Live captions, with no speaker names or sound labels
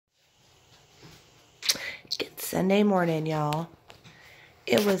Sunday morning, y'all.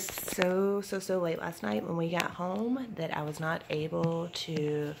 It was so late last night when we got home that I was not able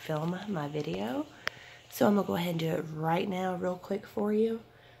to film my video. So I'm gonna go ahead and do it right now real quick for you.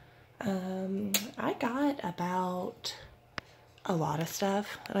 I got about a lot of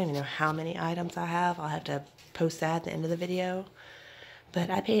stuff. I don't even know how many items I have. I'll have to post that at the end of the video. But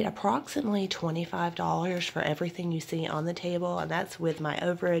I paid approximately $25 for everything you see on the table, and that's with my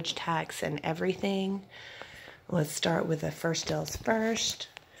overage, tax, and everything. Let's start with the first deals first.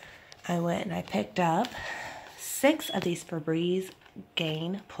 I went and I picked up 6 of these Frebreze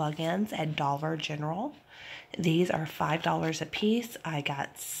GAIN plugins at Dollar General. These are $5 a piece. I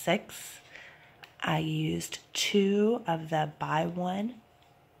got 6. I used 2 of the buy one,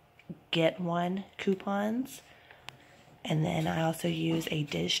 get one coupons. And then I also use a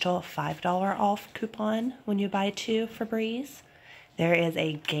digital $5 off coupon when you buy 2 Frebreze. There is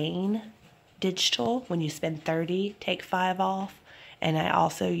a GAIN digital, when you spend $30, take 5 off. And I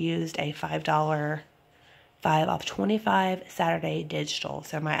also used a $5 5 off 25 Saturday digital.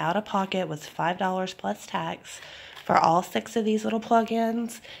 So my out-of-pocket was $5 plus tax for all 6 of these little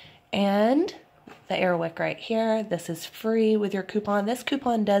plugins. And the Airwick right here, this is free with your coupon. This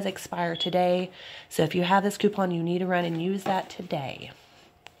coupon does expire today, so if you have this coupon, you need to run and use that today.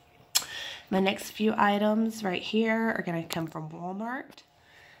 My next few items right here are going to come from Walmart.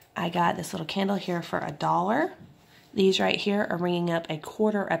 I got this little candle here for $1. These right here are ringing up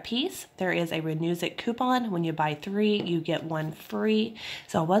 $1/4 a piece. There is a Renuzit coupon. When you buy 3, you get 1 free.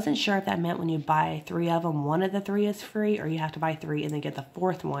 So I wasn't sure if that meant when you buy 3 of them, 1 of the 3 is free, or you have to buy 3 and then get the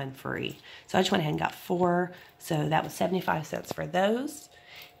 4th one free. So I just went ahead and got 4. So that was 75 cents for those.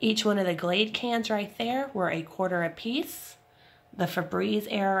 Each one of the Glade cans right there were $1/4 a piece. The Frebreze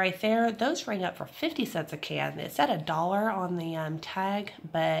Air right there, those ring up for 50 cents a can. It said $1 on the tag,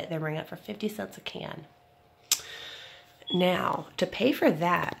 but they ring up for 50 cents a can. Now, to pay for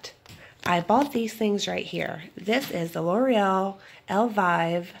that, I bought these things right here. This is the Loreal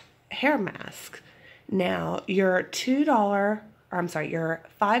Elvive hair mask. Now, your $5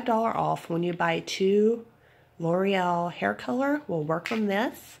 off when you buy 2 Loreal hair color will work on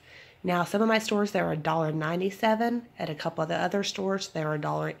this. Now, some of my stores, they were $1.97. At a couple of the other stores, they were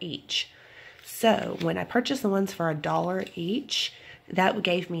 $1 each. So, when I purchased the ones for $1 each, that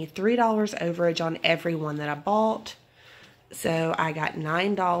gave me $3 overage on every one that I bought. So I got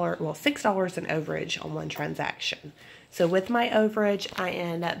 $6 in overage on one transaction. So with my overage, I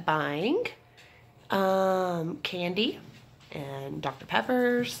ended up buying candy and Dr.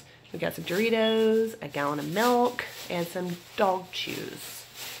 Peppers. We got some Doritos, a gallon of milk, and some dog chews.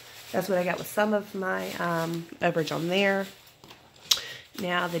 That's what I got with some of my overage on there.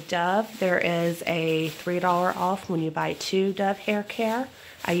 Now the Dove, there is a $3 off when you buy 2 Dove hair care.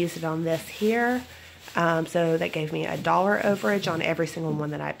 I used it on this here. So that gave me $1 overage on every single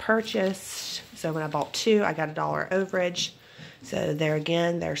one that I purchased. So when I bought 2, I got $1 overage. So there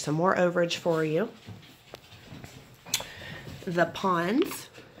again, there's some more overage for you. The Ponds.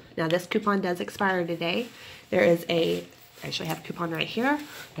 Now this coupon does expire today. There is I actually have a coupon right here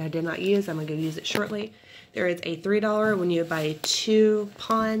that I did not use. I'm going to go use it shortly. There is a $3 when you buy 2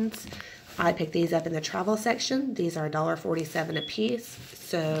 Ponds. I picked these up in the travel section. These are $1.47 a piece.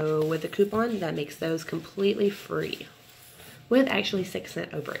 So with the coupon, that makes those completely free with actually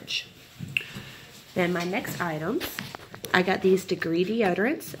 6-cent overage. Then my next items, I got these Degree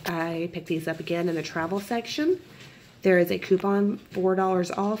deodorants. I picked these up again in the travel section. There is a coupon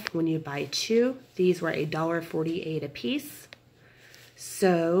 $4 off when you buy 2. These were $1.48 a piece.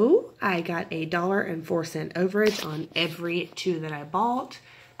 So I got $1.04 overage on every 2 that I bought.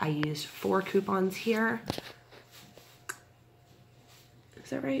 I used 4 coupons here.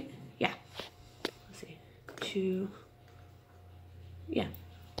 Is that right? Yeah. Let's see. 2. Yeah.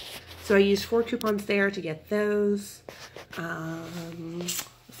 So I used 4 coupons there to get those. Let's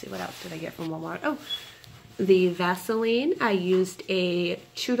see, what else did I get from Walmart? Oh, the Vaseline. I used a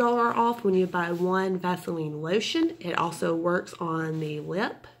 $2 off when you buy 1 Vaseline lotion. It also works on the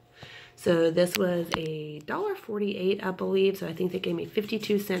lip. So this was $1.48, I believe. So I think they gave me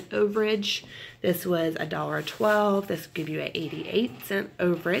 52-cent overage. This was $1.12. This will give you an 88-cent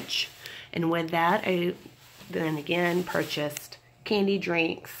overage. And with that, I then again purchased candy,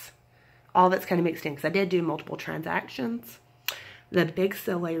 drinks, all that's kind of mixed in because I did do multiple transactions. The Bic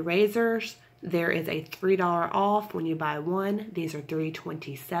Soleil razors, there is a $3 off when you buy 1. These are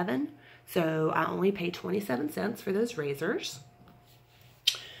 $3.27. So I only paid 27 cents for those razors.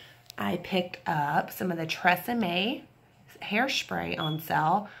 I picked up some of the Tresemme hairspray on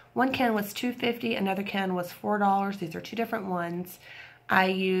sale. One can was $2.50, another can was $4. These are 2 different ones. I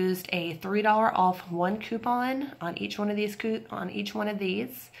used a $3 off one coupon on each one of these. It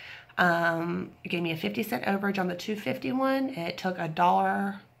gave me a 50-cent overage on the 250 one. It took $1,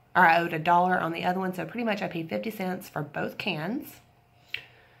 or I owed $1 on the other one, so pretty much I paid 50 cents for both cans.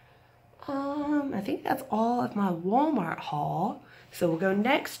 I think that's all of my Walmart haul. So we'll go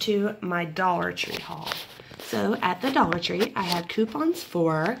next to my Dollar Tree haul. So at the Dollar Tree, I had coupons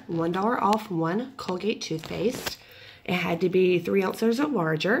for $1 off one Colgate toothpaste. It had to be 3 ounces or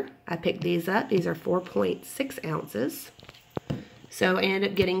larger. I picked these up. These are 4.6 ounces. So I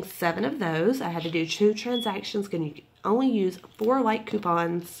ended up getting 7 of those. I had to do 2 transactions because you can only use 4 light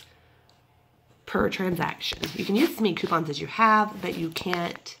coupons per transaction. You can use as many coupons as you have, but you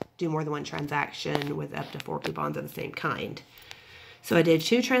can't do more than 1 transaction with up to 4 coupons of the same kind. So I did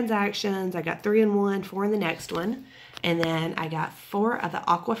 2 transactions. I got 3 in one, 4 in the next one. And then I got 4 of the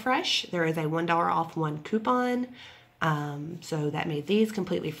Aquafresh. There is a $1 off one coupon. So that made these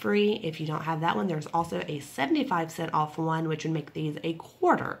completely free. If you don't have that one, there's also a 75-cent off one, which would make these a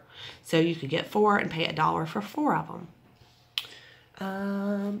quarter. So you could get 4 and pay $1 for 4 of them.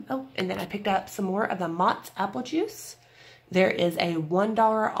 Oh, and then I picked up some more of the Mott's apple juice. There is a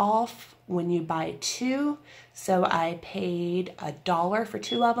 $1 off when you buy 2. So I paid $1 for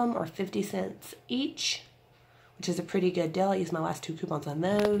 2 of them, or 50 cents each, which is a pretty good deal. I used my last 2 coupons on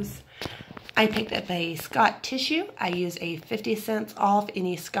those. I picked up a Scott tissue. I used a 50 cents off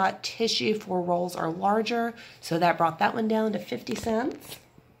any Scott tissue 4 rolls or larger. So that brought that one down to 50 cents.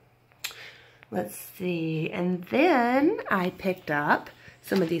 Let's see. And then I picked up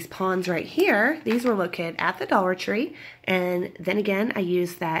some of these ponds right here. These were located at the Dollar Tree. And then again, I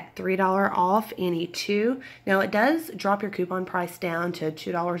used that $3 off any 2. Now it does drop your coupon price down to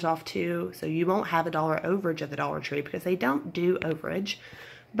 $2 off 2. So you won't have $1 overage at the Dollar Tree because they don't do overage.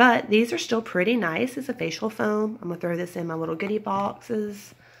 But these are still pretty nice. It's a facial foam. I'm going to throw this in my little goodie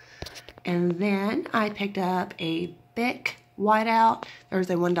boxes. And then I picked up a Bic Whiteout. There's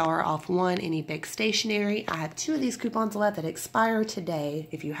a $1 off one, any Bic stationery. I have 2 of these coupons left that expire today.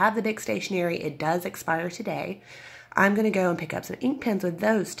 If you have the Bic stationery, it does expire today. I'm going to go and pick up some ink pens with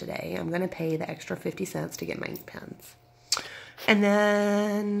those today. I'm going to pay the extra 50 cents to get my ink pens. And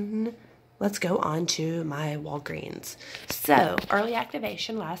then let's go on to my Walgreens. So, early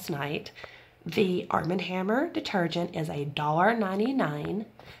activation last night. The Arm & Hammer detergent is $1.99.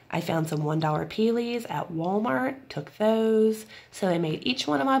 I found some $1 Peelies at Walmart, took those. So I made each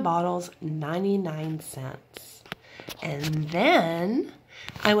one of my bottles 99 cents. And then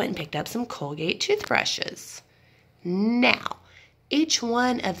I went and picked up some Colgate toothbrushes. Now, each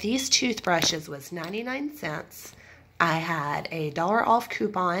one of these toothbrushes was 99 cents. I had a $1 off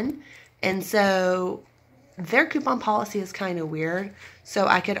coupon. And so their coupon policy is kind of weird. So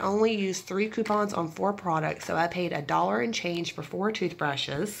I could only use 3 coupons on 4 products. So I paid $1 and change for 4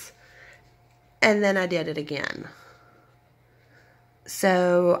 toothbrushes. And then I did it again.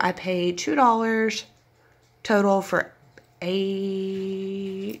 So I paid $2 total for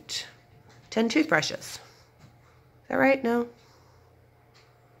 10 toothbrushes. Is that right? No?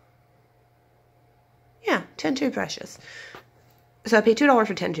 Yeah, 10 toothbrushes. So I paid $2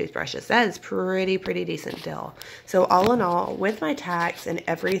 for 10 toothbrushes. That is pretty decent deal. So all in all, with my tax and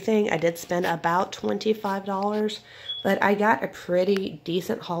everything, I did spend about $25. But I got a pretty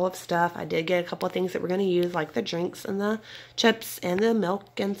decent haul of stuff. I did get a couple of things that we're going to use, like the drinks and the chips and the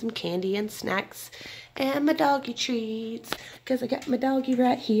milk and some candy and snacks. And my doggy treats. Because I got my doggy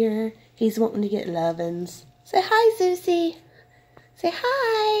right here. He's wanting to get lovin's. Say hi, Zeusy. Say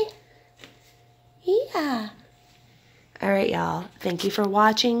hi. Yeah. Alright, y'all. Thank you for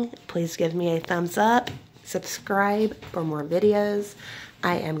watching. Please give me a thumbs up. Subscribe for more videos.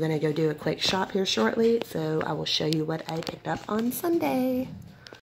 I am going to go do a quick shop here shortly, so I will show you what I picked up on Sunday.